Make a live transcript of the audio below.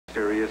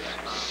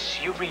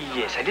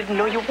Serious? I didn't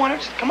know you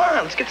wanted to. Come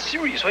on, let's get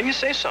serious. Why didn't you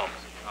say so?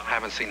 I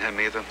haven't seen him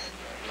either.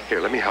 Here,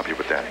 let me help you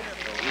with that.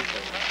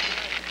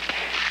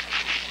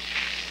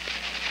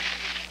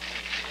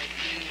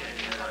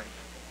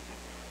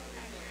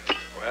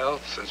 Well,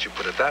 since you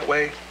put it that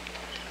way,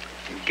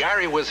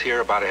 Gary was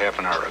here about a half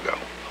an hour ago.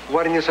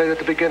 Why didn't you say that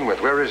to begin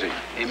with? Where is he?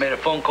 He made a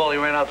phone call. He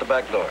ran out the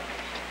back door.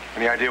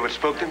 Any idea what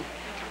spooked him?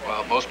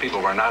 Well, most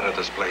people run out of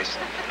this place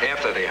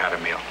after they had a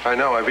meal. I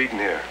know, I've eaten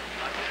here.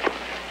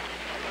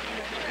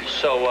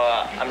 So,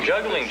 I'm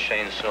juggling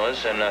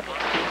chainsaws and,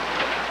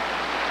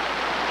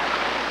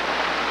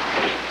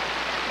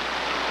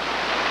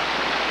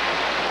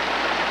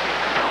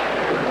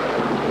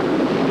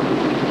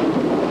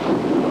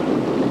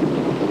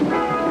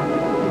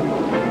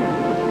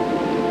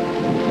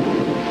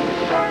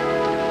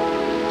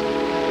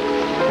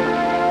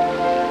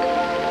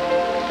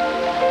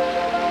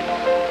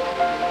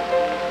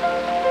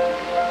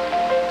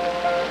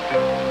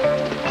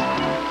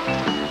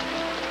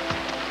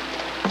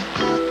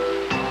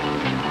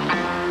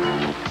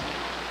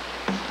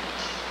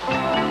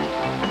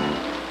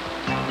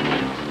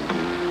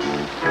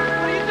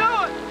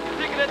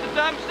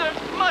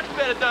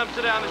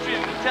 dumpster down the street,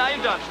 an Italian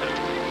dumpster.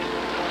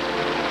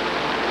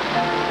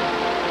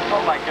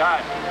 Oh, my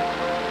God.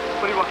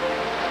 What do you want?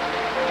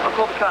 I'll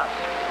call the cops.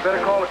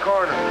 Better call the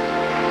coroner.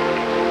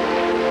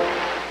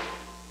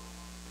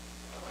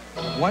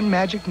 One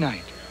magic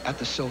night at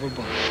the Silver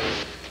Bar.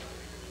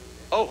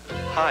 Oh,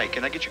 hi.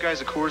 Can I get you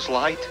guys a Coors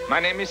Light? My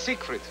name is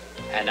Siegfried.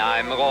 And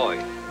I'm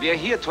Roy. We are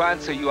here to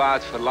answer you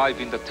out for live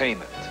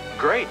entertainment.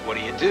 Great. What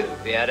do you do?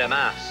 We are the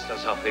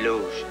masters of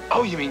illusion.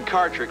 Oh, you mean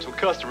card tricks? Well,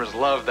 customers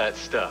love that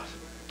stuff.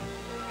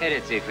 Hit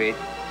it, Siegfried.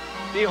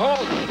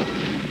 Behold!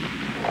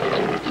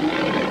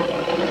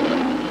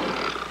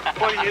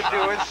 What are you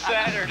doing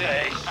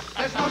Saturday?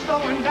 There's no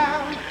slowing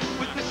down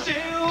with the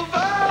Silver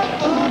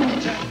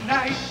Boat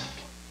tonight.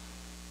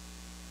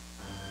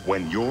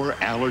 When you're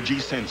allergy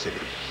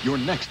sensitive, your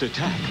next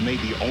attack may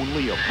be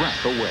only a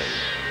breath away.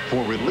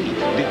 For relief,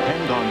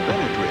 depend on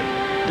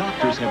Benadryl.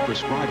 Doctors have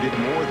prescribed it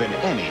more than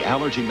any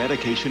allergy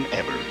medication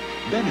ever.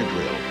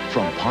 Benadryl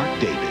from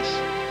Park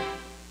Davis.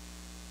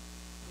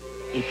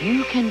 If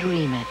you can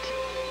dream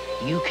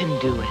it, you can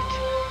do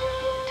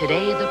it.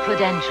 Today, the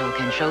Prudential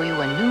can show you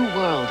a new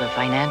world of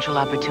financial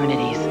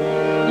opportunities.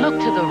 Look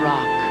to the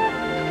Rock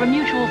for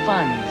mutual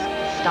funds,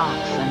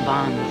 stocks, and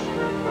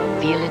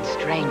bonds. Feel its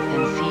strength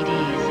in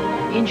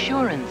CDs,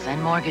 insurance,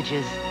 and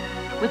mortgages.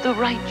 With the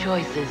right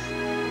choices,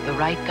 the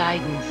right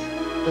guidance,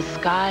 the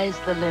sky's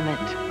the limit.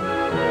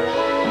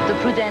 The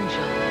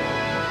Prudential.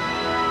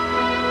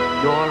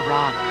 Your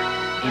rock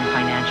in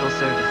financial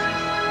services.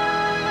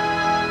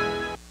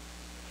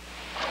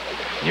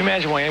 Can you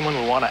imagine why anyone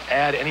would want to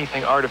add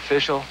anything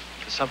artificial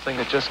to something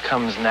that just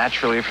comes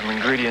naturally from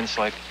ingredients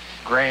like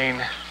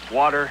grain,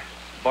 water,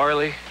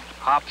 barley,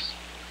 hops?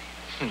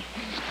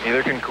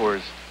 Neither can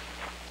Coors.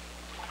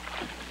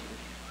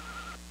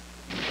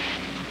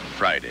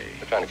 Friday.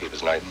 We're trying to keep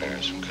his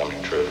nightmares from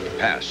coming true.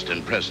 Past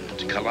and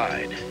present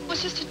collide. It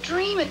was just a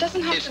dream. It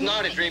doesn't have to... It's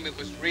not a dream. It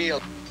was real.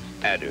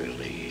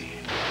 Adderley.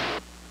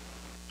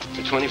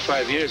 For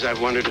 25 years, I've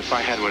wondered if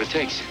I had what it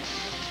takes.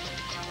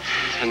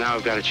 And now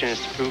I've got a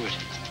chance to prove it.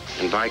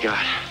 And by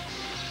God,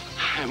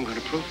 I'm going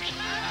to prove it.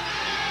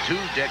 2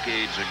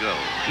 decades ago,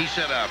 he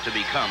set out to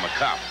become a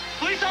cop.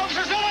 Police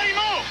officers, don't let him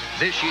move!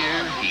 This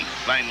year, he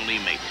finally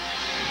made it.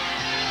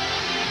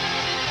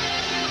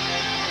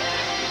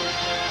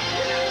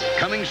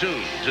 Coming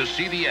soon to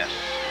CBS.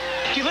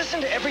 Do you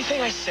listen to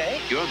everything I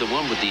say? You're the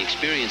one with the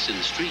experience in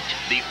the street.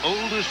 The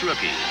Oldest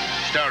Rookie,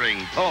 starring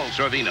Paul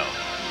Sorvino.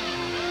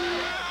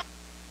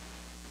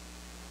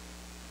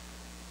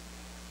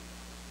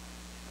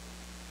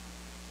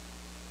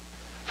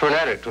 For an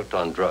addict hooked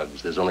on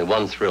drugs, there's only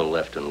one thrill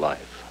left in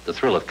life, the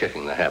thrill of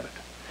kicking the habit.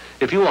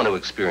 If you want to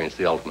experience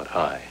the ultimate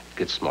high,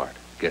 get smart,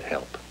 get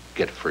help,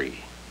 get free.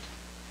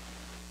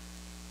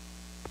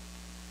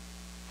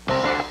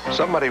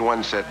 Somebody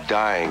once said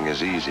dying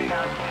is easy,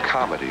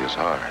 comedy is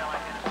hard.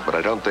 But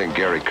I don't think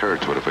Gary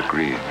Kurtz would have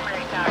agreed.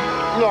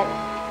 Look,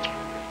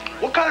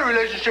 what kind of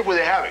relationship were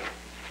they having?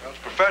 Well, it's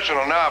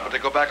professional now, but they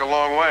go back a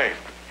long way.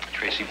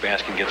 Tracy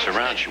Baskin gets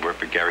around. She worked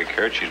for Gary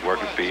Kurtz. She's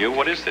working for you.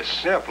 What is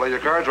this? Yeah, play your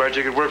cards right.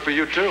 She could work for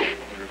you, too.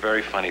 You're a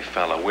very funny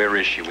fella. Where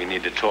is she? We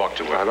need to talk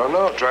to her. I don't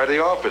know. Try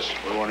the office.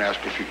 We want to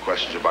ask a few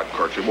questions about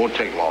Kurtz. It won't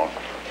take long.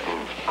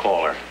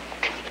 Call her.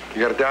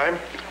 You got a dime?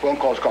 Phone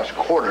calls cost a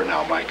quarter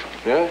now, Mike.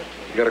 Yeah?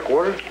 You got a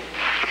quarter?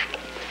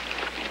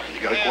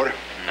 You got a quarter?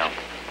 No.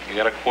 You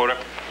got a quarter?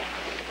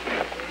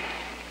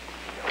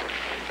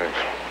 Thanks.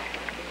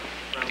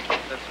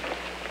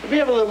 Let me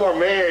have a little more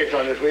mayonnaise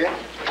on this, will you?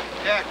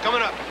 Yeah,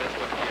 coming up.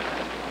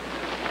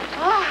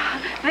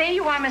 Ah, there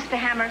you are, Mr.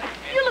 Hammer.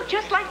 You look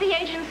just like the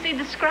agency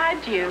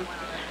described you.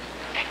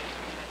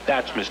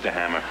 That's Mr.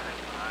 Hammer.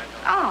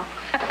 Oh,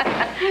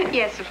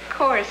 yes, of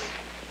course.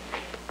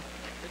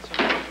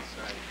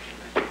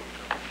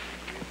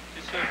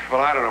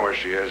 Well, I don't know where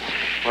she is.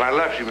 When I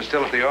left, she was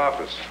still at the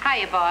office.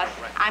 Hiya, boss.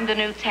 I'm the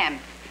new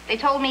temp. They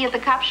told me at the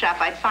cop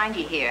shop I'd find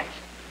you here.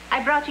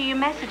 I brought you your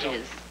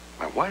messages.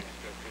 My what?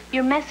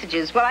 Your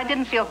messages. Well, I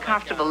didn't feel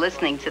comfortable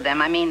listening to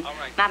them. I mean,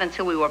 not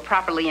until we were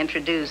properly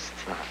introduced.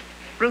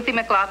 Ruthie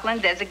McLaughlin,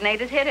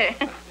 designated hitter.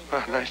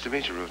 Oh, nice to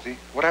meet you, Ruthie.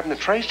 What happened to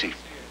Tracy?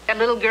 That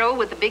little girl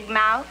with the big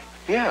mouth?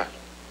 Yeah.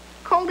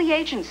 Called the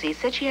agency.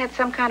 Said she had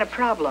some kind of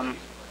problem.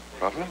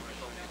 Problem?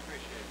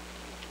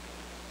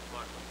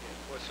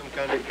 What's some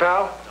kind of... Hey,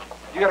 pal,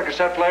 you got a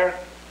cassette player?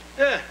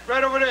 Yeah,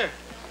 right over there.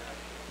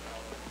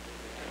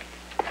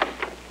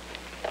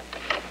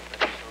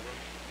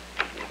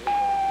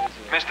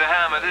 Mr.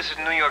 Hammer, this is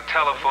New York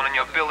Telephone, and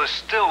your bill is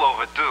still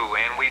overdue,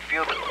 and we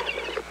feel...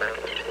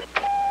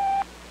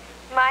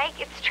 Mike,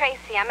 it's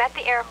Tracy. I'm at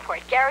the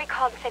airport. Gary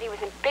called and said he was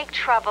in big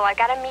trouble. I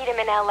gotta meet him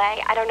in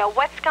L.A. I don't know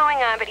what's going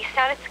on, but he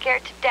sounded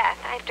scared to death.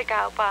 I have to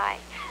go. Bye.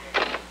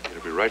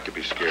 You'd be right to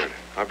be scared.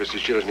 Obviously,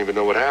 she doesn't even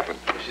know what happened.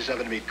 She's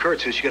having to meet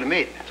Kurtz. Who's she gonna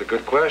meet? It's a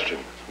good question.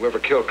 Whoever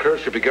killed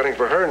Kurtz could be gunning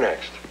for her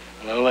next.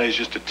 Well, LA's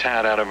just a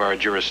tad out of our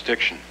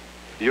jurisdiction.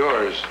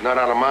 Yours, not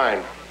out of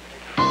mine.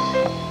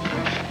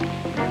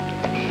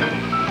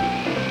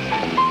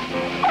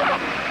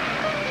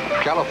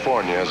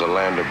 California is a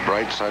land of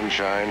bright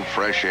sunshine,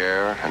 fresh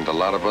air, and a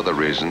lot of other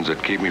reasons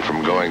that keep me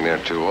from going there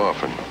too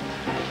often.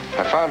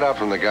 I found out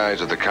from the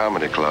guys at the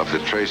comedy club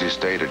that Tracy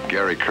stayed at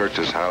Gary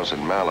Kurtz's house in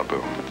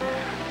Malibu.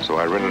 So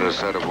I rented a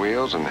set of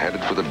wheels and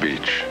headed for the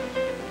beach.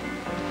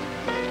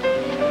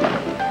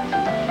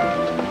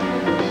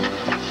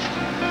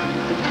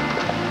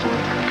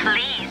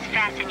 Please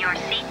fasten your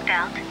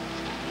seatbelt.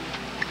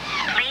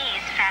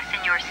 Please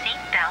fasten your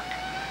seatbelt.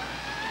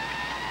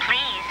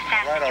 Please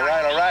fasten your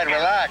seatbelt. All right,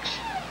 relax.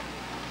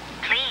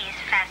 Please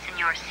fasten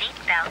your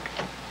seatbelt.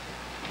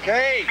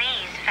 Okay.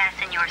 Please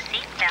fasten your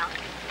seatbelt.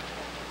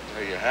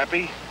 Are you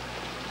happy?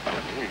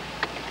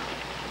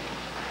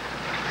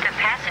 The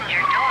passenger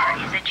door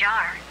is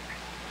ajar.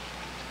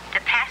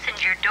 The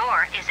passenger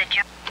door is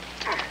ajar.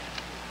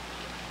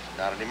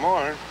 Not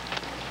anymore.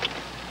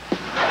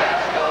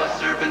 Let's go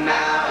surfing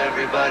now.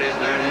 Everybody's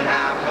learning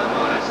how. Come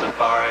on a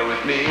safari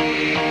with me.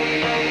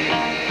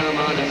 Come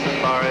on a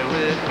safari with me.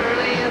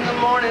 Early in the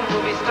morning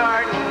we'll be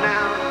starting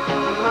now.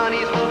 The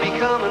monies will be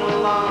coming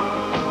along.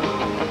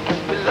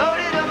 We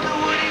loaded up the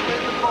Woody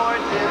with the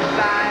boards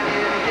inside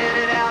and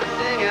headed out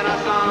singing our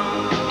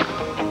song.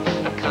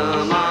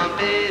 Come on,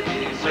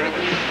 baby,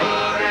 surfing with me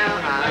now.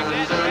 I'm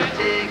gonna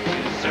take you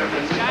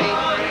surfing with me.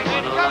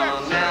 Run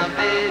along now,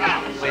 baby,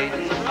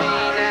 waiting to see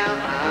now.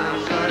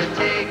 I'm gonna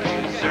take you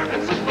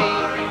surfing with me.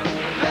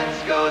 Let's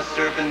go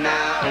surfing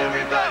now.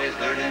 Everybody's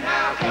learning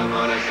how. Come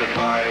on a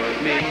safari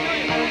with me.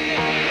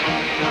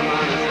 Come on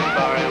a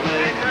safari with me.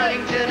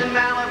 Huntington and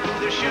Malibu,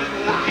 they're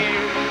shooting the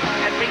pier.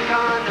 At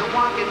Rincon, they're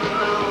walking the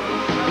moon.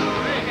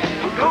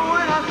 We're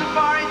going on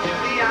safari to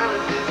the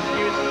islands this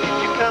year, so if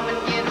you're coming,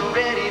 get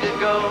ready to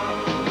go.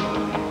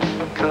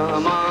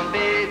 Come on,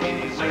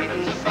 baby,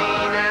 waiting to see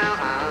now.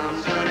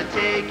 I'm gonna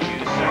take you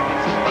surfing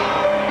with me.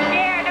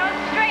 There, don't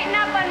straighten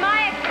up on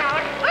my account.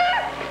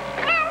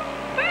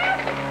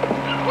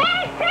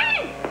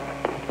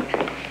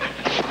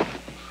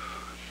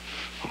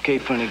 Okay,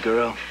 funny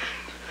girl.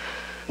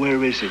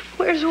 Where is it?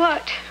 Where's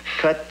what?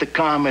 Cut the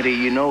comedy.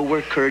 You know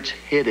where Kurtz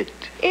hid it.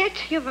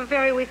 It? You have a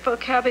very weak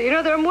vocabulary. You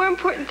know, there are more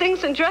important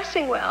things than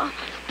dressing well.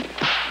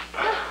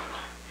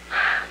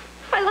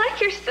 I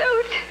like your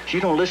suit. You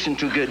don't listen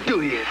too good,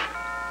 do you?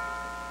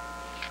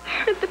 I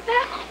heard the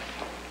bell.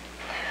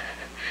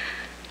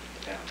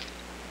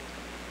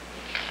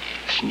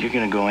 Listen, you're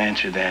gonna go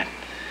answer that.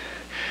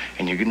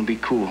 And you're gonna be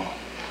cool. All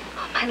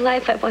my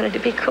life I wanted to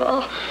be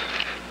cool.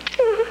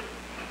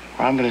 Or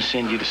I'm gonna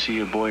send you to see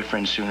your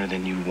boyfriend sooner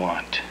than you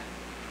want.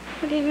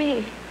 What do you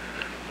mean?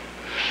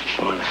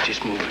 Come on, let's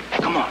just move it.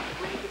 Come on.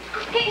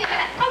 Hey,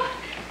 oh.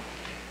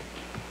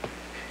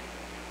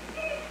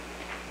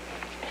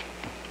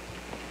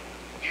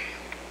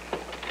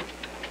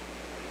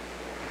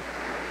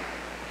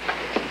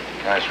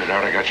 Hi,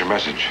 sweetheart, I got your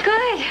message.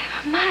 Good.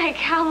 Mike,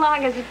 how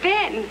long has it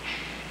been?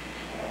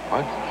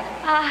 What?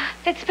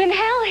 It's been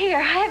hell here.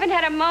 I haven't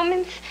had a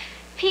moment's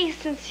peace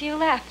since you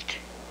left.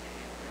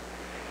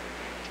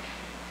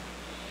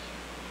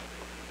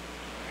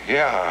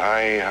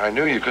 Yeah, I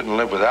knew you couldn't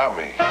live without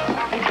me.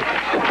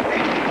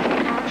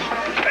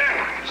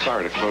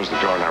 Sorry to close the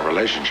door on our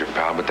relationship,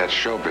 pal, but that's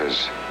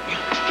showbiz.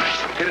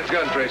 Hit his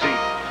gun, Tracy.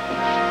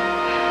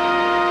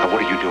 Now,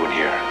 what are you doing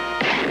here?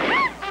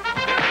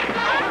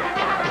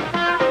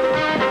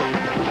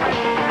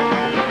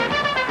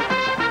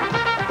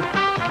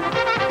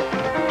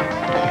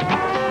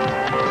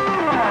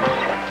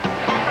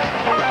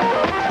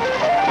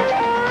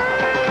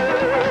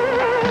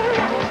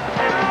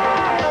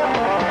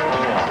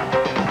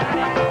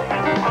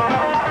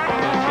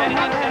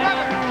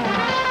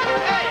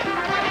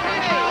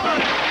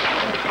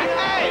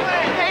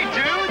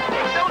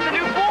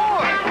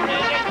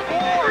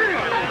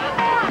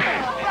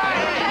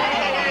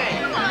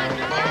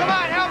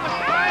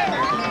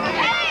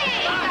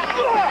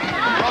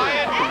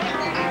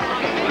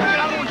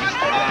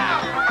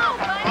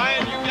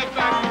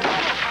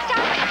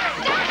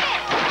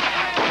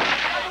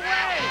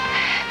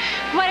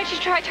 don't you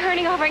try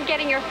turning over and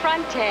getting your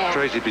front tail?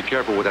 Tracy, be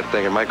careful with that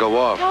thing. It might go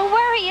off. Don't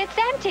worry, it's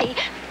empty.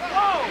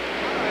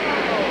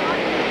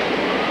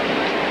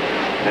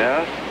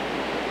 Yeah?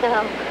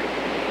 No.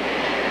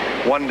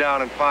 1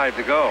 down and 5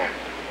 to go.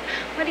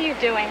 What are you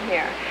doing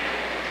here?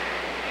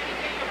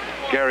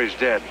 Gary's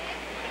dead.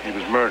 He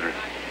was murdered.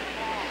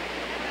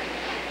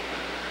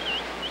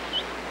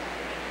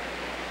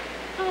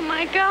 Oh,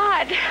 my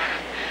God.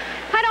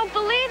 I don't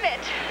believe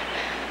it.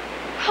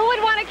 Who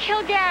would want to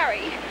kill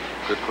Gary?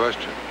 Good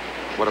question.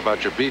 What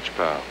about your beach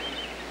pal?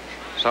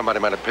 Somebody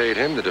might have paid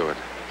him to do it.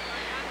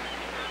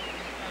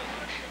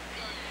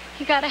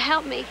 You gotta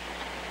help me.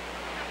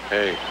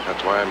 Hey,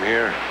 that's why I'm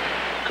here.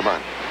 Come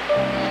on.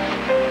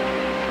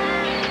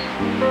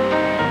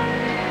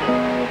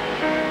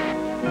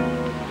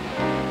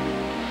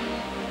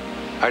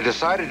 I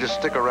decided to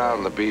stick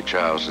around the beach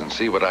house and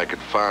see what I could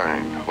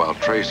find while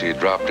Tracy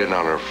dropped in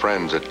on her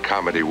friends at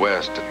Comedy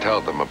West to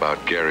tell them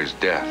about Gary's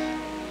death.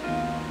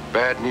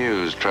 Bad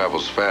news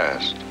travels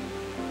fast.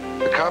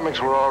 The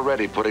comics were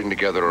already putting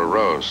together a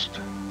roast.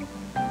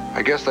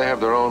 I guess they have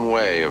their own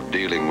way of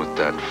dealing with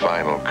that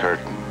final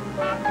curtain.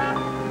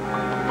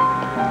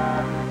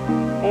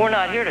 We're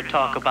not here to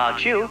talk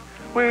about you.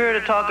 We're here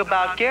to talk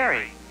about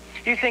Gary.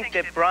 You think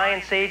that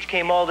Brian Sage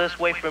came all this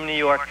way from New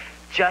York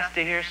just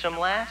to hear some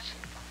laughs?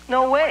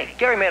 No way.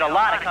 Gary made a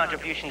lot of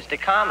contributions to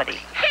comedy.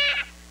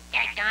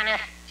 Doggone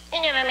it.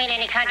 He never made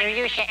any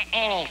contribution to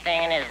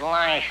anything in his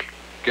life.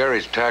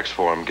 Gary's tax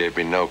form gave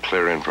me no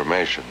clear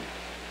information.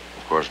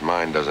 Of course,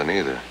 mine doesn't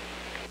either.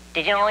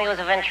 Did you know he was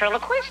a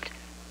ventriloquist?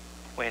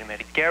 Wait a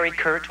minute. Gary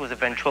Kurtz was a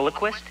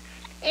ventriloquist?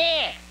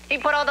 Yeah. He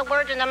put all the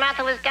words in the mouth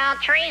of his gal,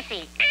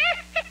 Tracy.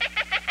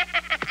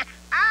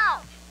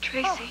 Ow!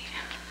 Tracy.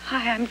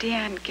 Hi, I'm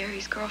Deanne,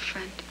 Gary's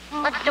girlfriend.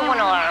 Let's do one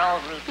of our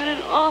old routines. What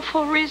an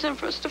awful reason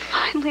for us to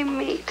finally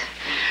meet.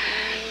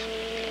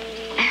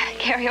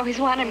 Gary always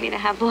wanted me to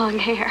have long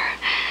hair.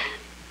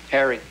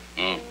 Harry.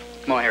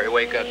 Come on, Harry,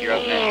 wake up. You're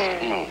up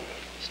next.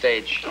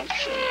 Stage.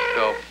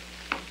 Go.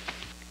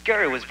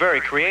 Gary was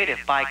very creative,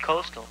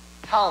 bi-coastal.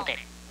 Hold it.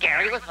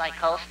 Gary was like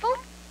coastal?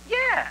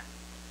 Yeah.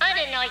 I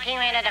didn't know he came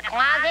out of the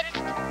closet.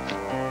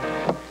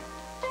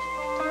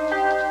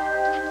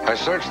 I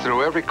searched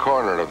through every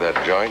corner of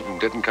that joint and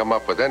didn't come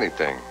up with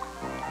anything.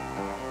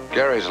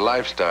 Gary's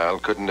lifestyle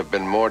couldn't have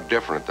been more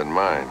different than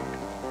mine.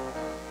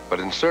 But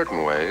in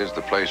certain ways,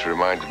 the place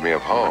reminded me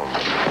of home.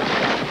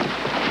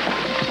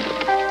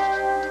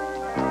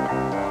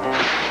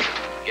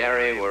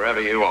 Gary, wherever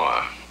you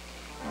are.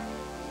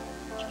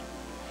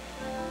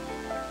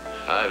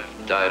 I've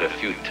died a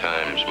few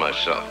times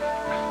myself,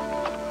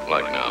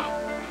 like now.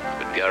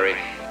 But Gary,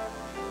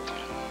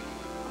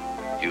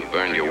 you've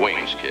earned your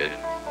wings, kid.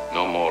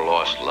 No more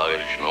lost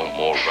luggage, no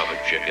more rubber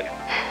chicken.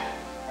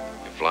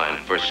 You're flying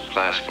first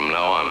class from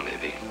now on,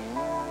 baby.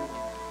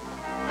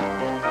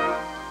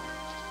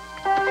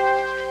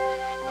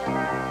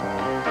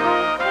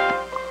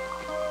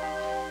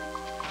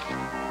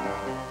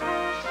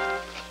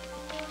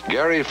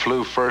 Gary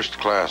flew first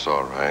class,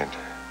 all right.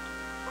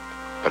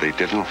 But he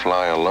didn't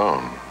fly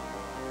alone.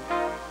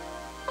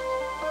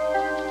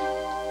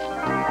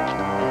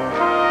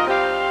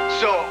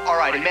 So, all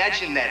right,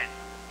 imagine that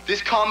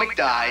this comic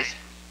dies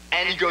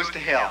and he goes to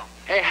hell.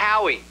 Hey,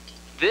 Howie,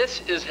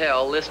 this is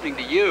hell listening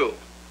to you.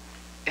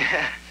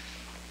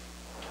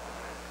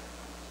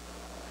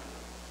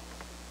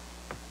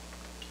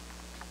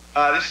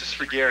 This is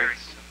for Gary.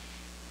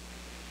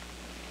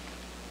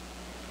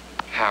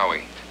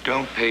 Howie,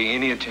 don't pay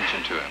any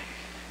attention to him.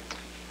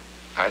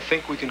 I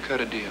think we can cut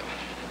a deal.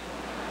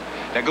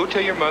 Now go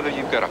tell your mother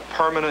you've got a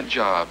permanent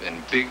job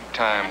in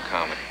big-time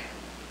comedy.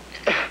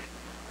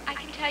 I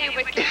can tell you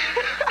what Gary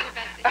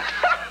about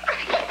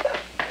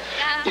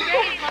this.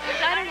 Gary, as long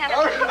as I don't have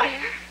to be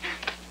here.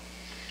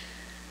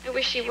 I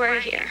wish he were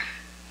here.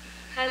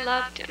 I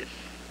loved him.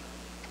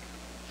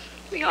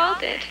 We all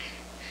did.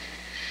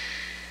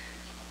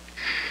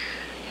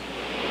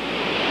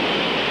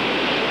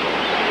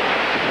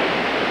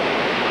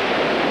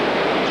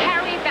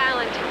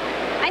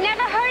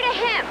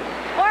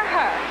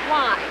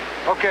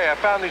 Okay, I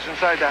found these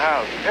inside the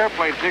house.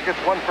 Airplane tickets,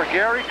 one for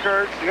Gary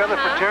Kurtz, the other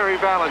for Terry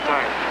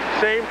Valentine.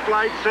 Same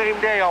flight, same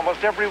day,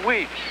 almost every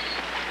week.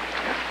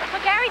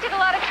 Well, Gary did a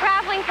lot of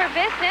traveling for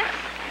business.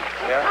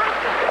 Yeah?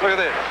 Look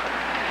at this.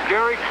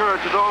 Gary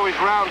Kurtz is always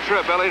round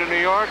trip, LA to New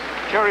York.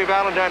 Terry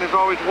Valentine is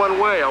always one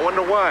way. I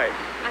wonder why.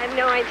 I have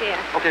no idea.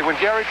 Okay, when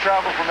Gary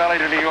traveled from LA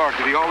to New York,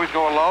 did he always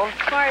go alone?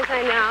 As far as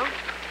I know.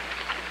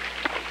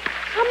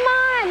 Come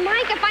on,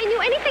 Mike, if I knew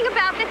anything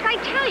about this,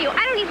 I'd tell you.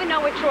 I don't even know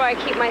which drawer I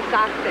keep my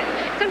socks in.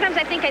 Sometimes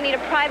I think I need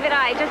a private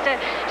eye just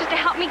to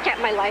help me get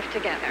my life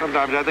together.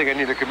 Sometimes I think I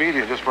need a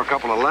comedian just for a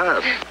couple of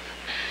laughs.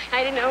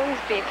 I didn't always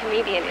be a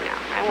comedian, you know.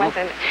 I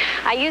wasn't.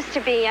 I used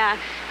to be a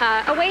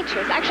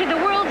waitress. Actually, the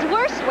world's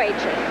worst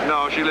waitress.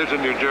 No, she lives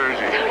in New Jersey.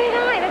 So did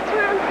I. That's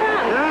where I'm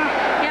from.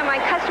 Yeah, my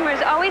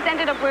customers always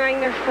ended up wearing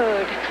their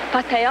food,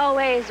 but they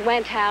always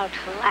went out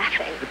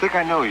laughing. I think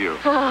I know you.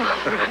 Oh.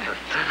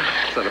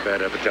 It's not a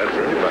bad appetite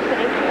for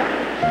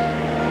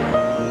anybody.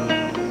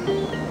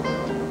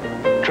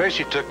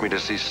 Tracy took me to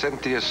see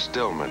Cynthia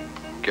Stillman,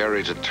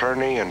 Gary's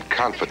attorney and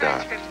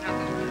confidant.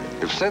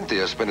 If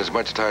Cynthia spent as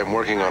much time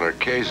working on her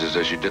cases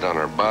as she did on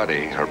her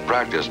body, her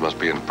practice must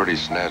be in pretty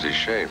snazzy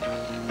shape.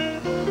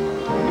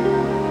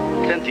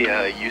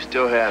 Cynthia, you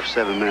still have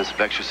 7 minutes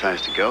of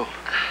exercise to go.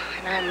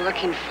 And I'm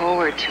looking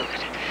forward to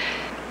it.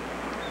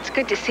 It's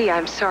good to see.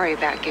 I'm sorry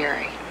about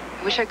Gary.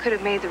 I wish I could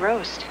have made the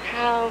roast.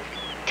 How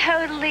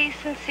totally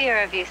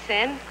sincere of you,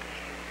 Sin.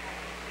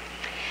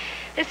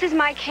 This is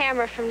my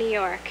camera from New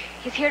York.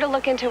 He's here to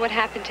look into what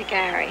happened to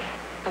Gary.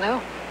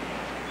 Hello.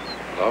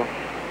 Hello?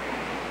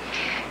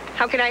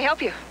 How can I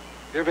help you? Do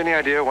you have any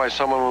idea why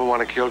someone would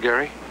want to kill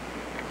Gary?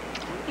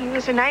 He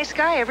was a nice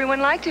guy. Everyone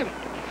liked him.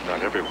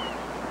 Not everyone.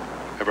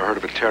 Ever heard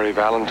of a Terry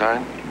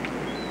Valentine?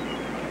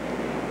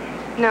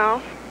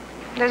 No.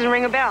 Doesn't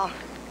ring a bell.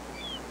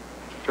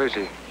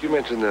 Tracy, you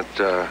mentioned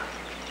that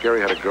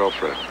Gary had a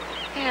girlfriend.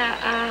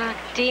 Yeah,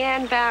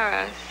 Deanne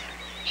Barrows.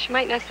 She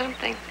might know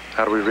something.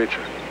 How do we reach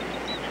her?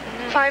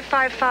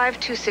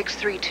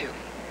 555-2632.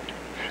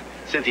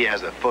 Cynthia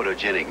has a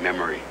photogenic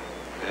memory.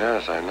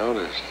 Yes, I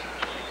noticed.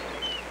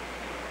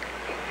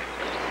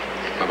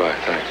 Bye-bye,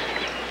 thanks.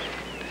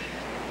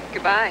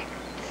 Goodbye.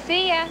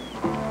 See ya.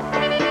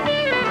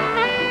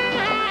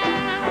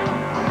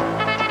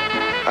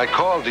 I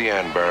called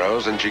Deanne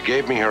Barrows, and she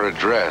gave me her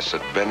address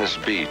at Venice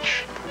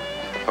Beach.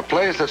 A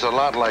place that's a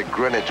lot like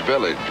Greenwich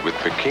Village with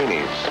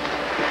bikinis.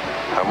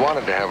 I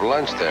wanted to have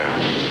lunch there,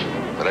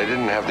 but I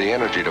didn't have the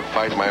energy to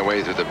fight my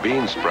way through the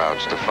bean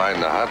sprouts to find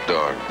the hot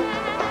dog.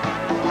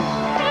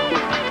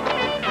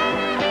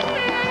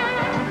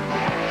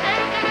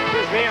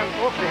 Excuse me, I'm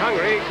awfully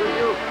hungry. Could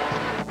you...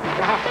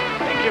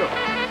 thank you.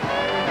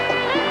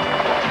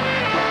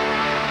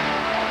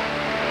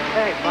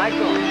 Hey,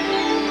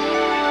 Michael.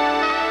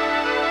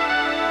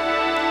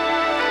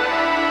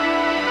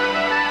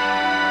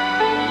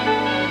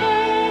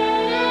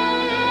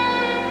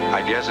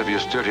 I guess if you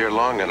stood here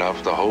long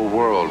enough, the whole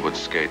world would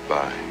skate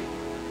by.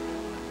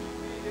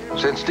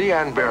 Since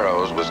Deanne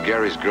Barrows was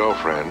Gary's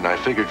girlfriend, I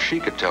figured she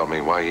could tell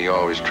me why he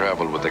always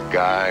traveled with a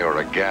guy or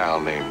a gal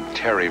named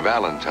Terry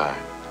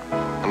Valentine,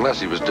 unless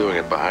he was doing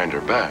it behind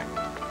her back.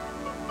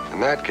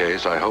 In that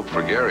case, I hoped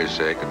for Gary's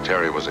sake that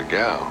Terry was a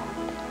gal.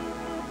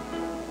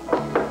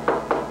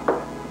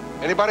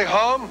 Anybody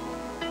home?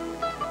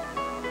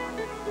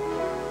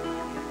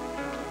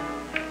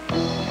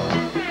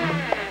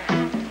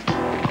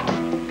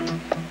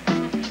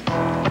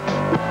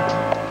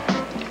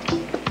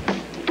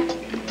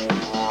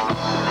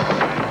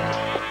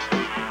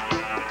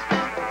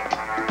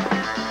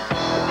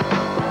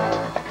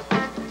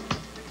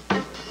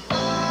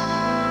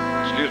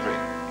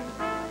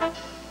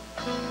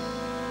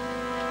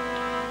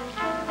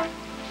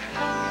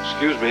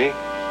 Excuse me.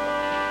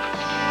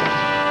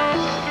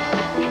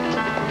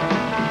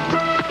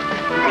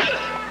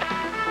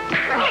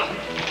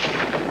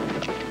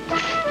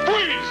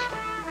 Freeze!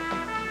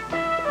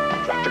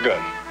 Drop the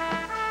gun.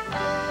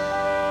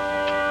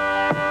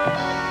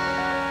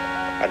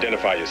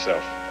 Identify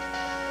yourself.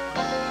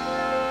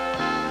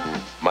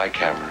 Mike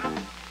Hammer.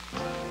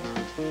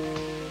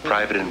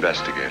 Private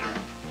investigator.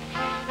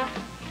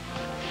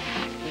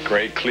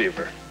 Gray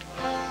Cleaver.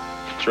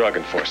 Drug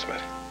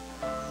enforcement.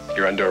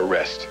 You're under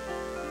arrest.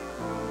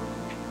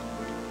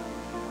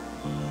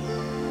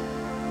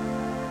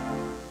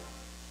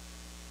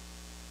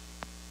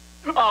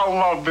 I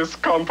love this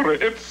country.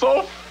 It's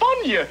so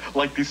fun here.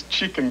 Like this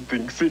chicken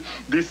thing. See,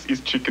 this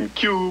is chicken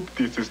cube,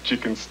 this is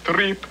chicken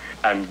strip,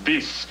 and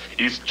this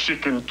is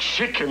chicken,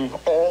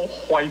 all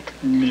white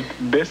meat.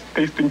 Best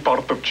tasting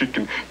part of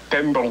chicken.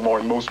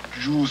 Tenderloin, most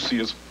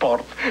juiciest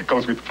part.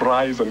 Comes with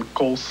fries and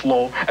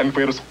coleslaw. And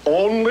where's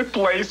only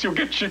place you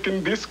get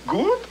chicken this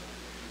good?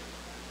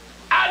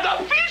 At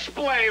the fish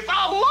place.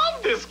 I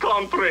love this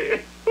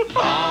country.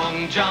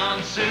 Long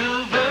John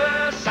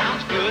Silver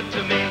sounds good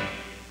to me.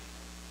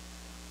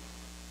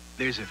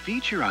 There's a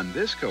feature on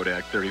this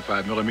Kodak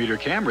 35mm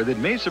camera that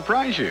may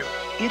surprise you.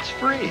 It's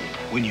free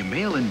when you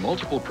mail in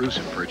multiple proofs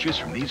of purchase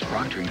from these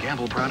Procter &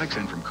 Gamble products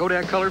and from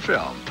Kodak Color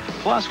Film.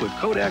 Plus, with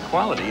Kodak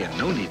quality and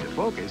no need to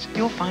focus,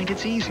 you'll find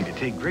it's easy to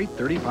take great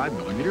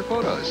 35mm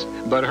photos.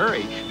 But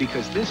hurry,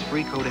 because this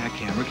free Kodak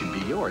camera can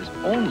be yours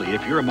only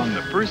if you're among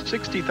the first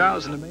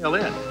 60,000 to mail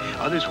in.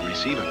 Others will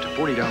receive up to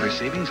 $40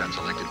 savings on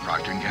selected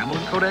Procter & Gamble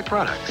and Kodak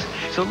products.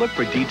 So look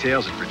for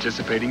details at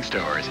participating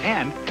stores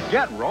and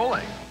get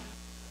rolling.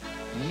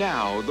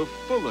 Now, the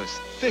fullest,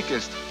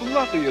 thickest,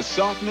 fluffiest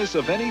softness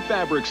of any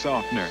fabric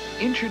softener.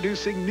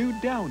 Introducing new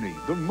Downy,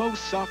 the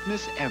most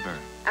softness ever.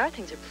 Our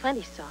things are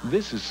plenty soft.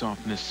 This is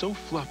softness so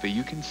fluffy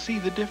you can see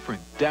the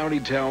difference. Downy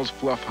towels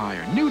fluff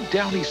higher. New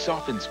Downy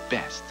softens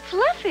best.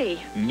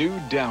 Fluffy. New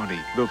Downy,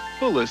 the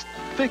fullest,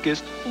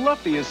 thickest,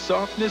 fluffiest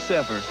softness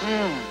ever.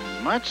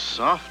 Much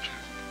softer.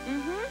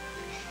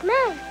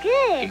 Smells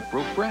good.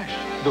 April Fresh,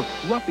 the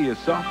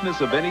fluffiest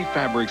softness of any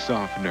fabric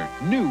softener.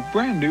 New,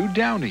 brand new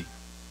Downy.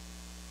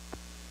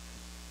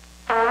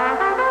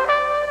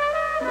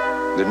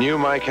 The new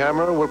Mike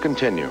Hammer will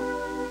continue.